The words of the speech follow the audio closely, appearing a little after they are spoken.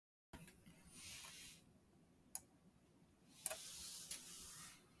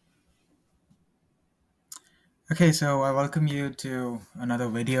Okay, so I welcome you to another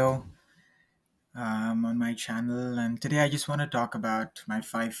video on my channel, and today I just want to talk about my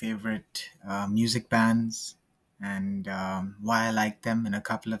five favorite music bands and why I like them in a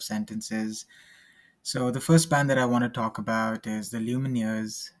couple of sentences. So, the first band that I want to talk about is the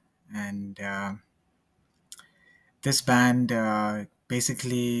Lumineers, and this band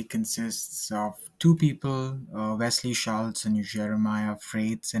basically consists of two people, Wesley Schultz and Jeremiah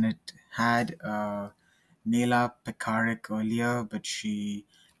Freites, and it had Nela Pekarik earlier, but she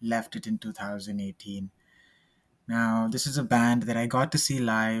left it in 2018. Now, this is a band that I got to see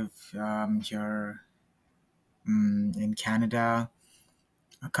live here in Canada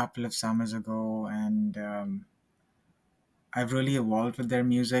a couple of summers ago, and I've really evolved with their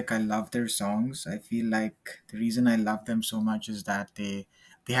music. I love their songs. I feel like the reason I love them so much is that they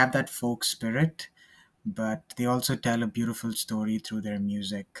have that folk spirit, but they also tell a beautiful story through their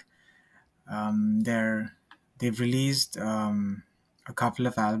music. They're they've released a couple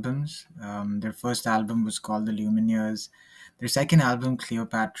of albums. Their first album was called The Lumineers. Their second album,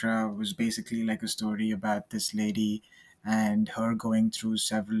 Cleopatra, was basically like a story about this lady and her going through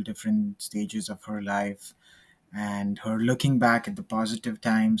several different stages of her life and her looking back at the positive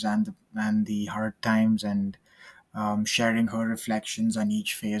times and the hard times and sharing her reflections on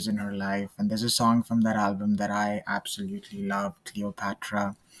each phase in her life. And there's a song from that album that I absolutely love,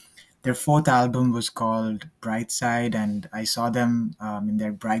 Cleopatra. Their fourth album was called Brightside, and I saw them in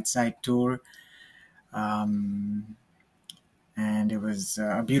their Brightside tour. Um, and it was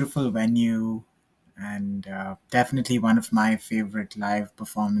a beautiful venue and definitely one of my favorite live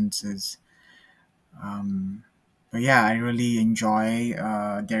performances. Um, but yeah, I really enjoy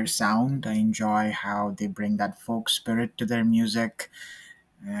their sound. I enjoy how they bring that folk spirit to their music.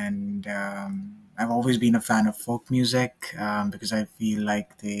 And I've always been a fan of folk music because I feel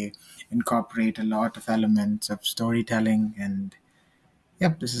like they incorporate a lot of elements of storytelling. And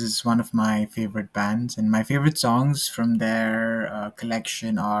yep, this is one of my favorite bands. And my favorite songs from their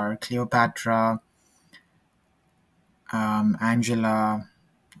collection are Cleopatra, Angela,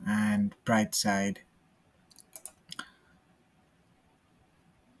 and Brightside.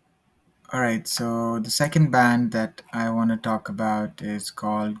 All right, so the second band that I want to talk about is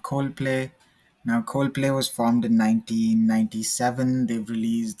called Coldplay. Now, Coldplay was formed in 1997. They've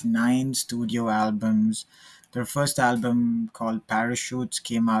released nine studio albums. Their first album, called Parachutes,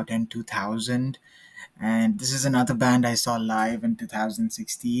 came out in 2000. And this is another band I saw live in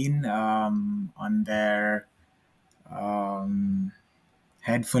 2016 on their um,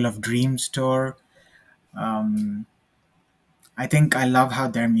 Head Full of Dreams tour. Um, I think I love how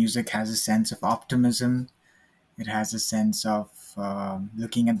their music has a sense of optimism. It has a sense of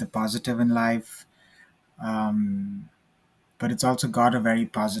looking at the positive in life, um, but it's also got a very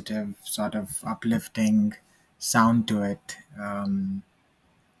positive, sort of uplifting sound to it.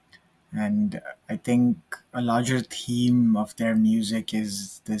 And I think a larger theme of their music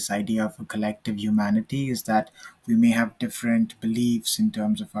is this idea of a collective humanity, is that we may have different beliefs in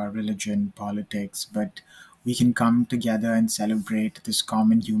terms of our religion, politics, but we can come together and celebrate this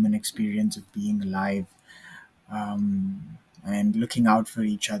common human experience of being alive, and looking out for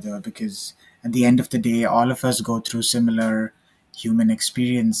each other, because at the end of the day all of us go through similar human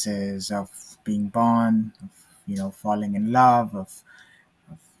experiences of being born, of falling in love, of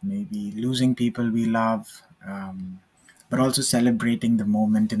maybe losing people we love, but also celebrating the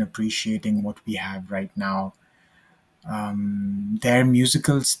moment and appreciating what we have right now. Their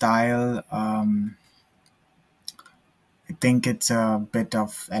musical style, I think it's a bit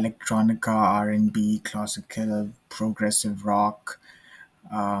of electronica, R&B, classical, progressive rock.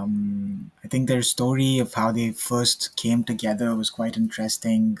 I think their story of how they first came together was quite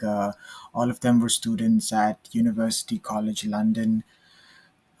interesting. All of them were students at University College London.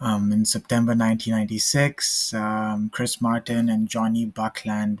 In September 1996, Chris Martin and Johnny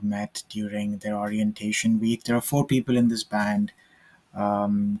Buckland met during their orientation week. There are four people in this band: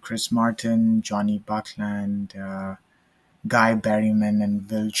 Chris Martin, Johnny Buckland, Guy Berryman, and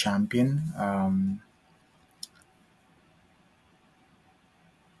Will Champion.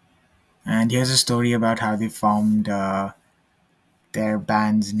 And here's a story about how they formed their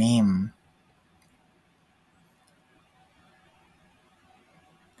band's name.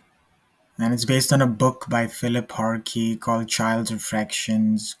 And it's based on a book by Philip Harkey called Child's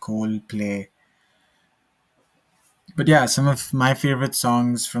Reflections, Coldplay. But yeah, some of my favorite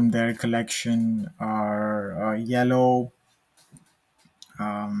songs from their collection are Yellow,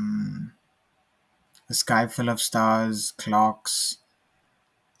 um, A Sky Full of Stars, Clocks.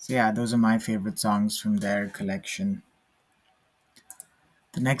 So yeah, those are my favorite songs from their collection.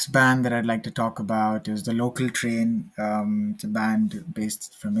 The next band that I'd like to talk about is the Local Train. It's a band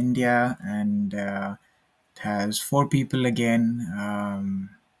based from India, and it has four people again.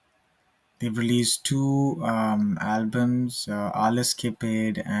 They've released two albums, Alice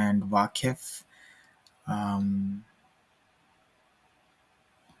Kipid and Wakif. Um,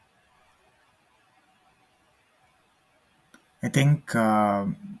 I think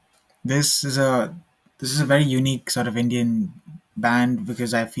this is a this is a very unique sort of Indian band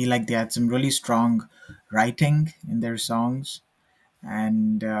because I feel like they had some really strong writing in their songs,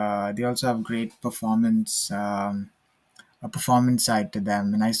 and they also have great performance, a performance side to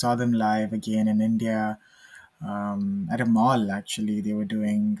them. And I saw them live again in India, at a mall. Actually, they were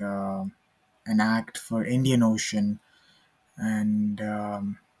doing an act for Indian Ocean, and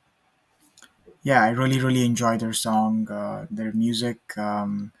yeah, I really enjoy their song, their music.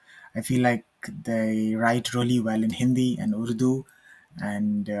 I feel like they write really well in Hindi and Urdu,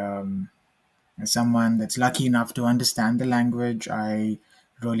 and as someone that's lucky enough to understand the language, I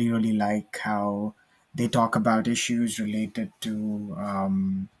really like how they talk about issues related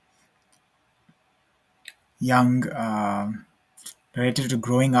to young, related to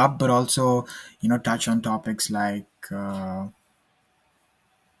growing up, but also touch on topics like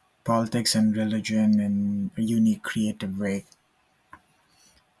politics and religion in a unique, creative way.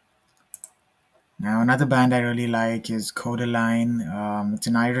 Now, another band I really like is Codaline. It's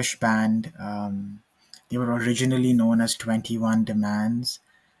an Irish band. They were originally known as 21 Demands,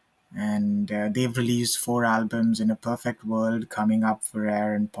 and they've released four albums: In a Perfect World, Coming Up for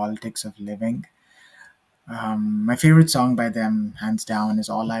Air, and Politics of Living. My favorite song by them, hands down, is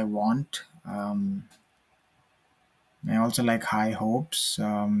All I Want. I also like High Hopes,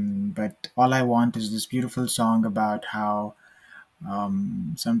 but All I Want is this beautiful song about how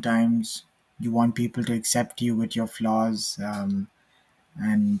sometimes you want people to accept you with your flaws, and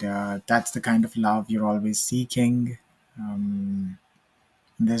that's the kind of love you're always seeking. Um,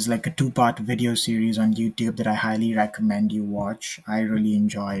 there's like a two-part video series on YouTube that I highly recommend you watch. I really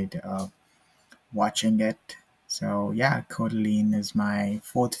enjoyed watching it. So yeah, Codaline is my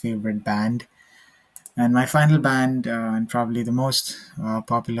fourth favorite band. And my final band, and probably the most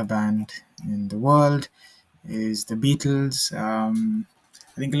popular band in the world, is the Beatles.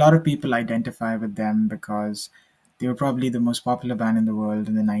 I think a lot of people identify with them because they were probably the most popular band in the world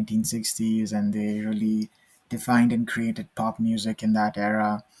in the 1960s, and they really defined and created pop music in that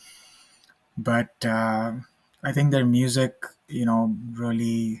era. But I think their music,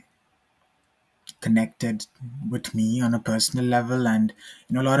 really connected with me on a personal level. And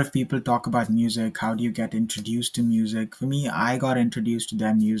a lot of people talk about music. How do you get introduced to music? For me, I got introduced to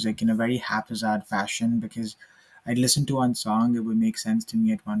their music in a very haphazard fashion because I'd listen to one song, it would make sense to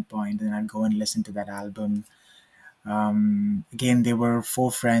me at one point, and I'd go and listen to that album. Again, they were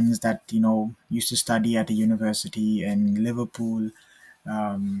four friends that used to study at a university in Liverpool,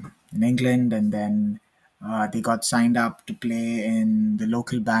 in England, and then they got signed up to play in the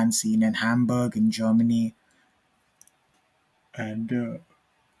local band scene in Hamburg, in Germany, and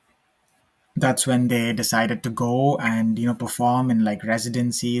that's when they decided to go and perform in like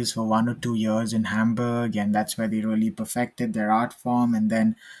residencies for 1 or 2 years in Hamburg, and that's where they really perfected their art form. And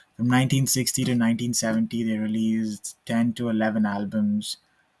then from 1960 to 1970, they released 10 to 11 albums.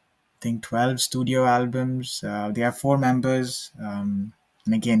 I think 12 studio albums. They have four members, and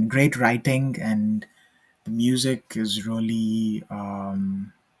again, great writing, and the music is really a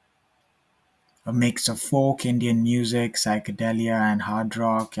mix of folk, Indian music, psychedelia, and hard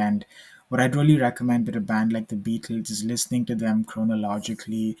rock. And what I'd really recommend with a band like the Beatles is listening to them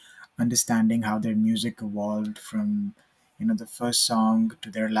chronologically, understanding how their music evolved from the first song to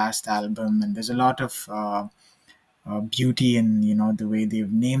their last album. And there's a lot of beauty in the way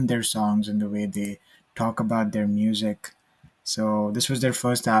they've named their songs and the way they talk about their music. So this was their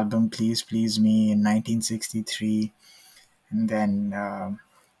first album, Please Please Me, in 1963, and then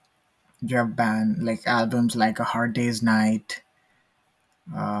you have band like albums like A Hard Day's Night,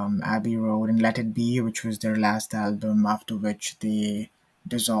 Abbey Road, and Let It Be, which was their last album. After which they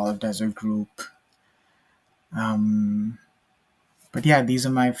dissolved as a group. Um, but yeah, these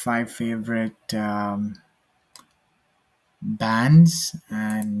are my five favorite bands,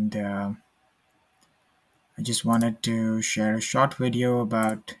 and I just wanted to share a short video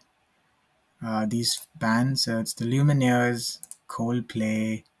about these bands. It's the Lumineers,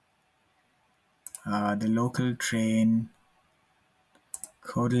 Coldplay, the Local Train,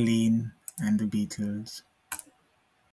 Codaline, and the Beatles.